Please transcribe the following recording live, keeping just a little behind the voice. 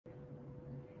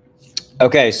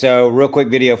Okay, so real quick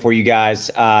video for you guys.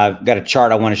 Got a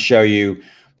chart I want to show you. I'm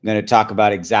going to talk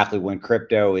about exactly when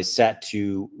crypto is set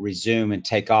to resume and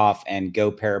take off and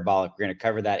go parabolic. We're going to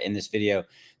cover that in this video.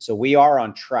 So we are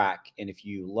on track. And if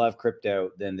you love crypto,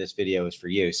 then this video is for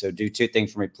you. So do two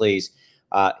things for me, please.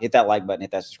 Hit that like button,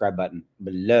 hit that subscribe button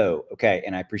below. Okay.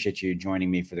 And I appreciate you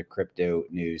joining me for the crypto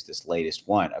news, this latest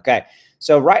one. Okay.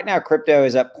 So right now, crypto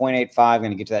is up 0.85. I'm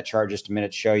going to get to that chart in just a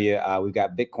minute to show you. We've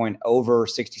got Bitcoin over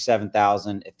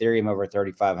 67,000, Ethereum over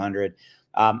 3,500.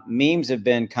 Memes have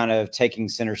been kind of taking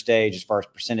center stage as far as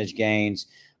percentage gains.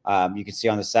 You can see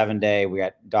on the 7-day, we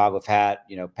got Dog with Hat,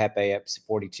 Pepe up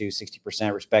 42,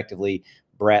 60% respectively.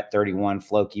 Brett 31,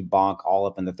 Floki, Bonk, all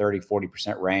up in the 30,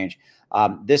 40% range.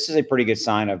 This is a pretty good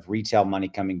sign of retail money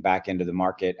coming back into the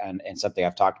market and something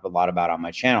I've talked a lot about on my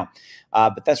channel.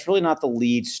 But that's really not the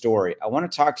lead story. I want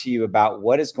to talk to you about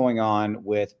what is going on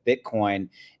with Bitcoin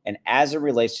and as it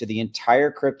relates to the entire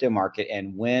crypto market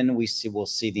and when we'll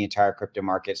see the entire crypto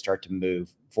market start to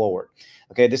move forward.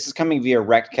 Okay, this is coming via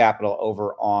Rect Capital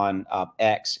over on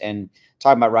X, and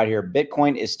talking about right here,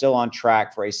 Bitcoin is still on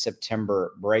track for a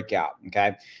September breakout.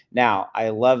 Okay, now I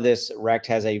love this. Rect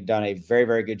has done a very,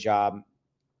 very good job.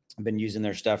 I've been using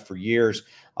their stuff for years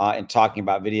and talking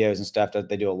about videos and stuff. That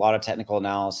they do a lot of technical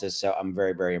analysis, so I'm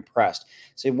very, very impressed.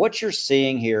 So what you're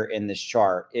seeing here in this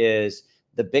chart is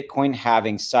the Bitcoin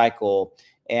halving cycle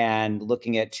and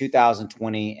looking at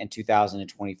 2020 and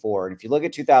 2024. And if you look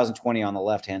at 2020 on the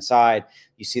left-hand side,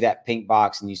 you see that pink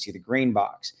box and you see the green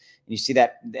box. And you see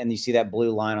that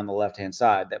blue line on the left-hand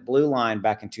side. That blue line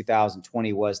back in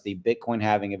 2020 was the Bitcoin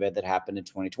halving event that happened in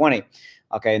 2020.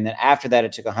 Okay, and then after that,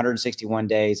 it took 161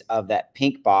 days of that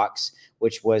pink box,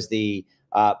 which was the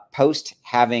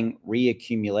post-halving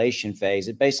reaccumulation phase.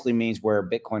 It basically means where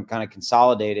Bitcoin kind of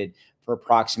consolidated for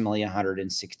approximately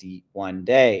 161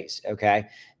 days. Okay.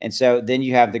 And so then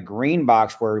you have the green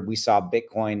box where we saw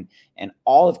Bitcoin and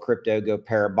all of crypto go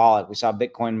parabolic. We saw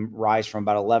Bitcoin rise from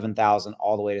about 11,000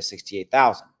 all the way to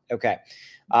 68,000. Okay.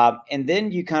 And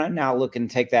then you kind of now look at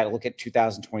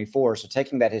 2024. So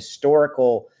taking that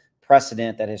historical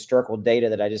precedent, that historical data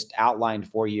that I just outlined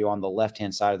for you on the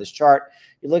left-hand side of this chart,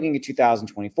 you're looking at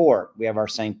 2024. We have our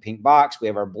same pink box. We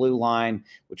have our blue line,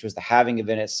 which was the halving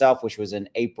event itself, which was in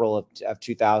April of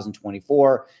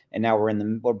 2024. And now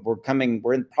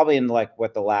we're probably in like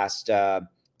what the last 30%,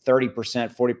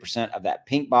 40% of that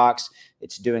pink box.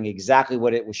 It's doing exactly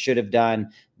what it should have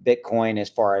done. Bitcoin, as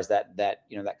far as that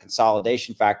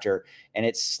consolidation factor, and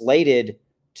it's slated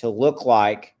to look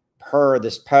like, per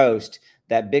this post,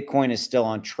 that Bitcoin is still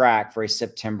on track for a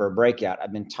September breakout.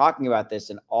 I've been talking about this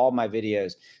in all my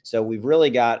videos. So we've really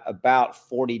got about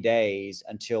 40 days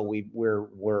until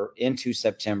we're into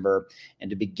September and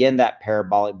to begin that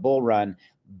parabolic bull run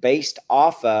based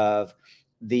off of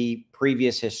the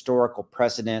previous historical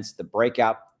precedents, the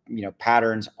breakout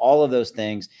patterns, all of those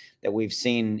things that we've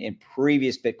seen in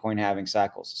previous Bitcoin halving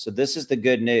cycles. So this is the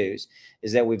good news,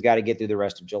 is that we've got to get through the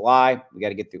rest of July. We got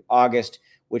to get through August,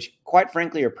 which quite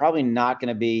frankly are probably not going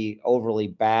to be overly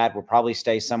bad. We'll probably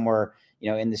stay somewhere,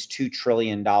 in this $2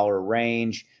 trillion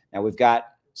range. Now we've got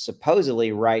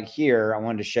supposedly right here, I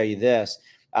wanted to show you this,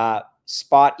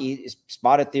 spot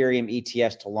Ethereum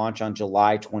ETFs to launch on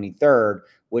July 23rd,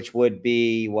 which would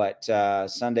be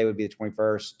Sunday would be the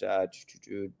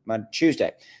 21st,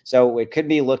 Tuesday. So it could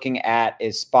be looking at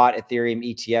is spot Ethereum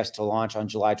ETFs to launch on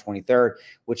July 23rd,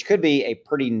 which could be a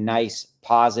pretty nice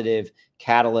positive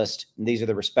catalyst. And these are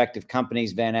the respective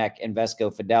companies: VanEck,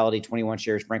 Invesco, Fidelity, 21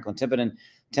 Shares, Franklin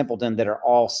Templeton, that are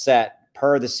all set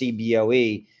per the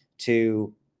CBOE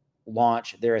to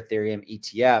launch their Ethereum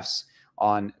ETFs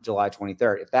on July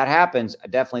 23rd. If that happens, I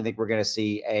definitely think we're going to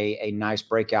see a nice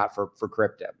breakout for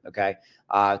crypto, okay,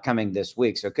 coming this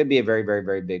week. So it could be a very, very,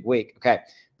 very big week. Okay.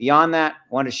 Beyond that, I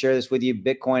wanted to share this with you.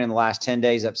 Bitcoin in the last 10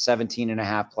 days up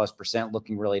 17.5+%,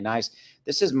 looking really nice.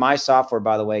 This is my software,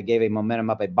 by the way, gave a momentum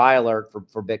up, a buy alert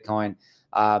for Bitcoin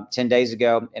 10 days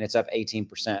ago, and it's up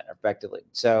 18% effectively.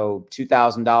 So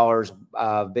 $2,000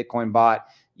 of Bitcoin bought,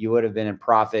 you would have been in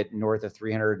profit north of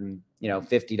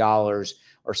 $350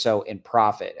 or so in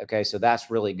profit. Okay, so that's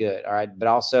really good. All right, but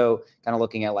also kind of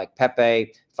looking at like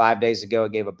Pepe, 5 days ago,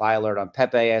 it gave a buy alert on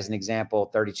Pepe as an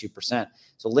example, 32%.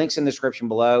 So links in the description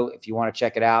below if you want to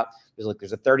check it out.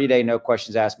 There's a 30-day no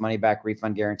questions asked money back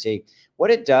refund guarantee.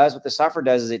 What the software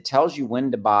does is it tells you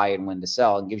when to buy and when to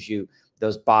sell and gives you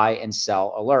those buy and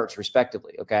sell alerts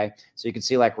respectively. Okay, so you can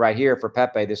see like right here for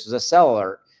Pepe, this was a sell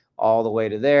alert all the way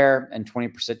to there and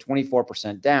 20%,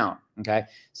 24% down. Okay,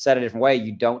 said a different way,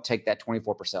 you don't take that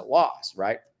 24% loss,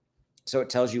 right? So it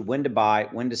tells you when to buy,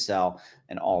 when to sell,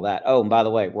 and all that. Oh, and by the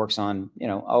way, it works on,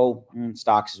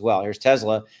 stocks as well. Here's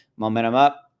Tesla, momentum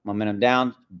up, momentum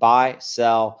down, buy,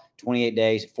 sell, 28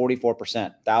 days,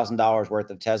 44%, $1,000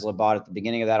 worth of Tesla bought at the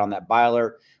beginning of that on that buy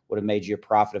alert would have made you a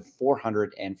profit of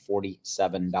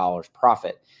 $447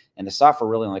 profit. And the software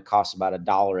really only costs about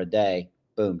 $1 a day.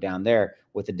 Boom, down there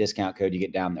with the discount code, you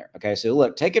get down there. Okay, so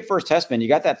look, take it for a test spin. You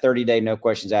got that 30-day, no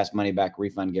questions asked, money back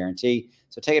refund guarantee.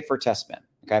 So take it for a test spin.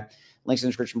 Okay, links in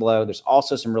the description below. There's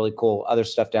also some really cool other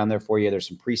stuff down there for you. There's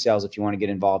some pre-sales if you want to get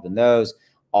involved in those,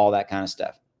 all that kind of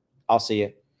stuff. I'll see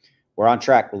you. We're on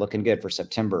track. We're looking good for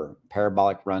September.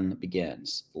 Parabolic run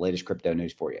begins. The latest crypto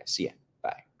news for you. See ya.